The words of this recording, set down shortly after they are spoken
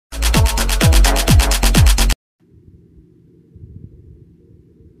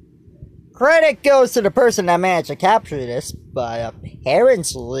Credit goes to the person that managed to capture this, but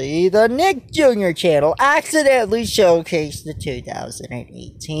apparently the Nick Jr. channel accidentally showcased the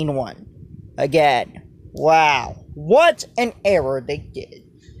 2018 one. Again, wow, what an error they did.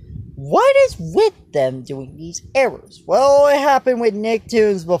 What is with them doing these errors? Well, it happened with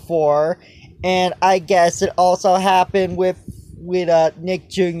Nicktoons before, and I guess it also happened with Nick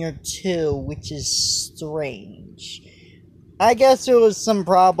Jr. too, which is strange. I guess there was some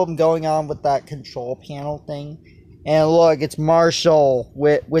problem going on with that control panel thing. And look, it's Marshall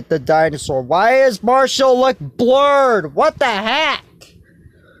with the dinosaur. Why does Marshall look blurred? What the heck?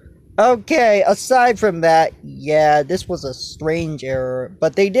 Okay, aside from that, yeah, this was a strange error,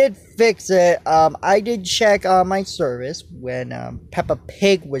 but they did fix it. I did check on my service when Peppa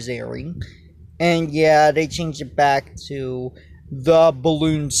Pig was airing, and yeah, they changed it back to the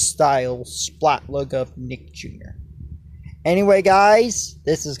balloon style splat look of Nick Jr. Anyway, guys,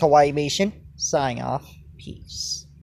 this is Kawaii Mation, signing off. Peace.